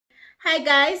Hi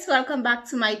guys, welcome back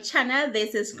to my channel.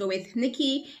 This is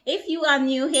Growwithniki. If you are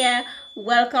new here,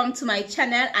 welcome to my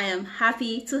channel. I am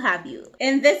happy to have you.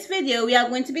 In this video, we are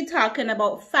going to be talking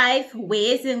about 5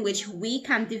 ways in which we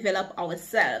can develop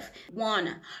ourselves.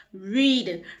 1.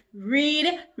 Read.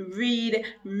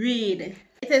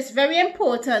 It is very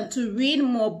important to read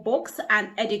more books and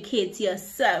educate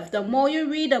yourself. The more you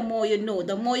read, the more you know.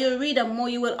 The more you read, the more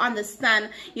you will understand,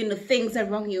 things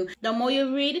around you. The more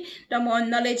you read, the more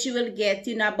knowledge you will get,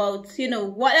 about,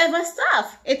 whatever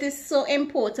stuff. It is so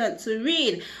important to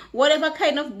read whatever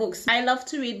kind of books. I love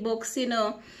to read books,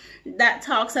 that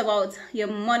talks about your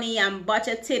money and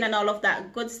budgeting and all of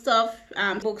that good stuff.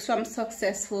 Books from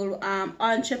successful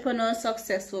entrepreneurs,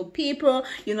 successful people,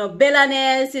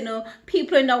 billionaires,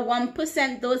 people in the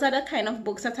 1%. Those are the kind of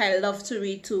books that I love to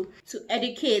read to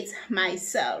educate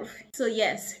myself. So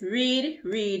yes, read.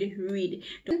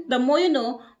 The more you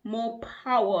know, more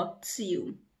power to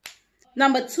you.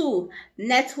 Number 2,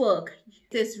 network.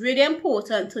 It is really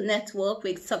important to network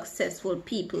with successful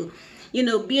people.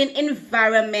 Be in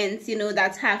environments,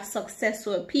 that have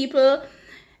successful people.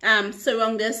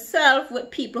 Surround yourself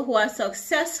with people who are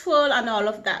successful and all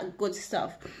of that good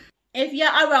stuff. If you're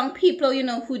around people,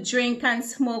 who drink and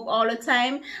smoke all the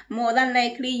time, more than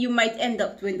likely you might end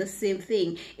up doing the same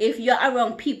thing. If you're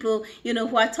around people,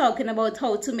 who are talking about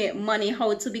how to make money,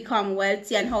 how to become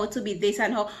wealthy and how to be this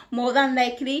and how, more than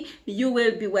likely you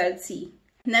will be wealthy.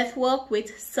 Network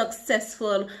with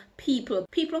successful people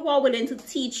who are willing to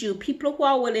teach you, people who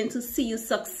are willing to see you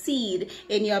succeed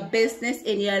in your business,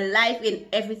 in your life, in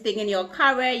everything, in your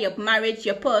career, your marriage,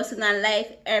 your personal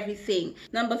life, everything.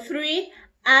 Number 3,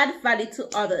 add value to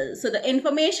others. So the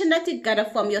information that you gather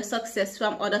from your success,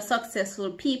 from other successful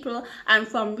people and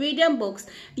from reading books,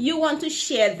 you want to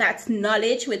share that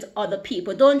knowledge with other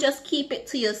people. Don't just keep it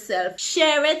to yourself.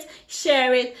 Share it. Share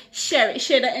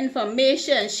the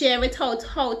information. Share it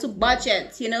how to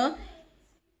budget,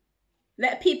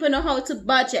 Let people know how to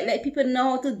budget. Let people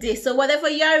know how to do. So whatever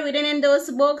you are reading in those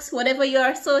books, whatever you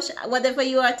are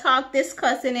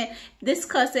discussing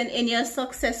in your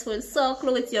successful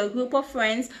circle with your group of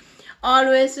friends,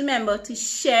 always remember to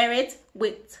share it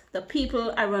with the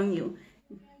people around you,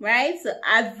 right? So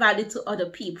add value to other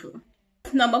people.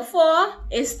 Number 4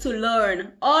 is to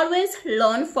learn. Always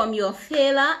learn from your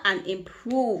failure and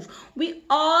improve. We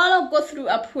all go through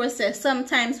a process.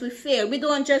 Sometimes we fail. We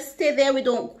don't just stay there. We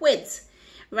don't quit.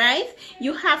 Right?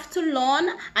 You have to learn,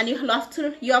 and you have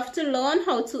to learn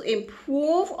how to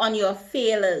improve on your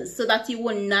failures so that you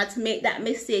will not make that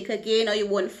mistake again, or you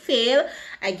won't fail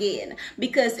again.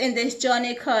 Because in this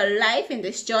journey called life, in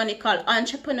this journey called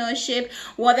entrepreneurship,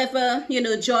 whatever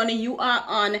journey you are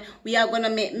on, we are going to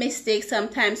make mistakes.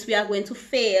 Sometimes we are going to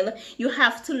fail. You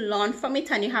have to learn from it,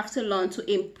 and you have to learn to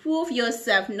improve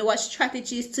yourself. Know what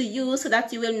strategies to use so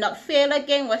that you will not fail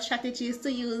again, what strategies to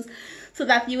use so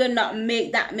that you will not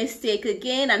make that mistake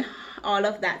again, and all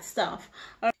of that stuff.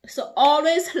 So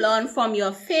always learn from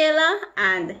your failure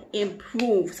and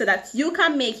improve so that you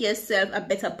can make yourself a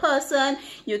better person.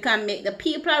 You can make the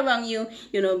people around you,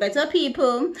 better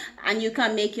people, and you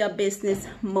can make your business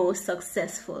more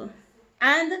successful.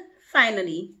 And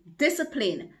finally,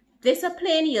 discipline.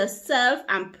 Discipline yourself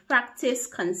and practice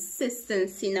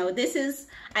consistency. Now,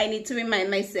 I need to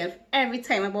remind myself every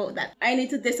time about that. I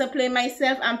need to discipline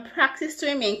myself and practice to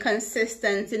remain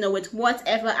consistent, with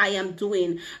whatever I am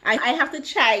doing. I have to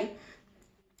try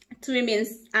to remain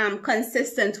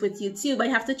consistent with YouTube. I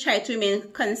have to try to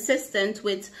remain consistent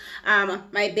with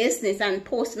my business and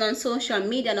posting on social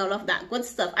media and all of that good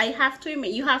stuff. You have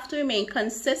to remain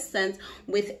consistent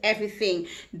with everything.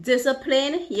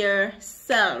 Discipline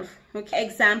yourself. Okay.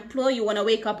 Example, you want to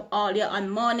wake up earlier on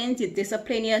mornings, you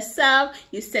discipline yourself,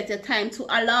 you set your time to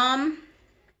alarm.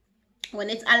 When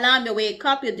it's alarm, you wake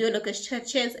up, you do little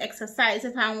stretches,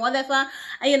 exercises and whatever,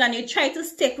 and you try to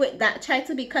stick with that. Try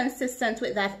to be consistent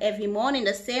with that every morning.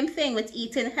 The same thing with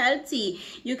eating healthy.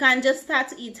 You can just start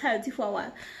to eat healthy for a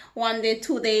while. 1 day,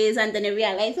 2 days, and then you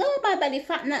realize, oh, my body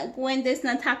fat not going, this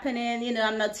not happening,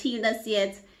 I'm not healed as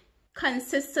yet.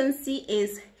 Consistency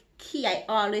is key. I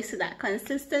always say that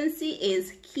consistency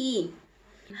is key.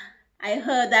 I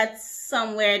heard that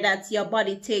somewhere that your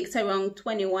body takes around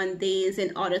 21 days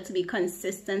in order to be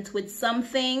consistent with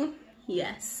something.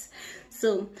 Yes.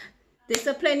 So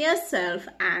discipline yourself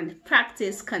and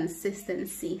practice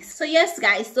consistency. So yes,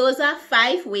 guys, those are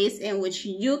 5 ways in which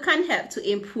you can help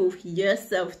to improve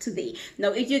yourself today. Now,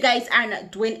 if you guys are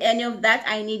not doing any of that,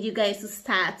 I need you guys to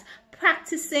start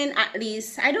practicing at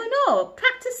least, I don't know,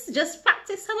 just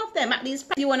practice some of them at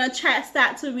least. You want to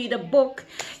start to read a book,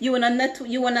 you want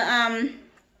to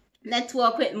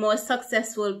network with more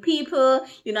successful people,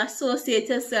 you know, associate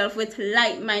yourself with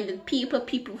like-minded people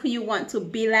who you want to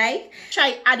be like.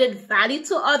 Try added value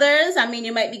to others. I mean,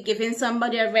 you might be giving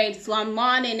somebody a ride one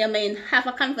morning, you may have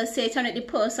a conversation with the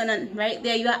person, and right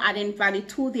there you are adding value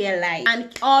to their life.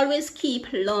 And always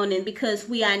keep learning, because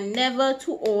we are never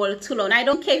too old to learn. I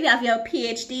don't care if you have your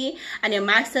PhD and your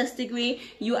master's degree,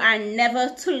 you are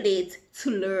never too late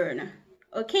to learn.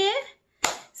 Okay?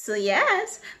 So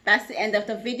yes, that's the end of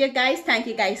the video, guys. Thank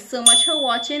you guys so much for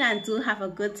watching, and do have a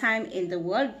good time in the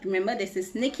world. Remember, this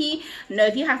is Nikki. Now,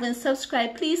 if you haven't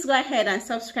subscribed, please go ahead and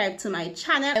subscribe to my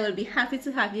channel. I will be happy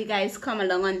to have you guys come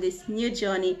along on this new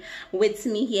journey with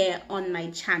me here on my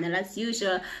channel. As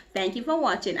usual, thank you for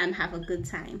watching and have a good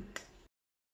time.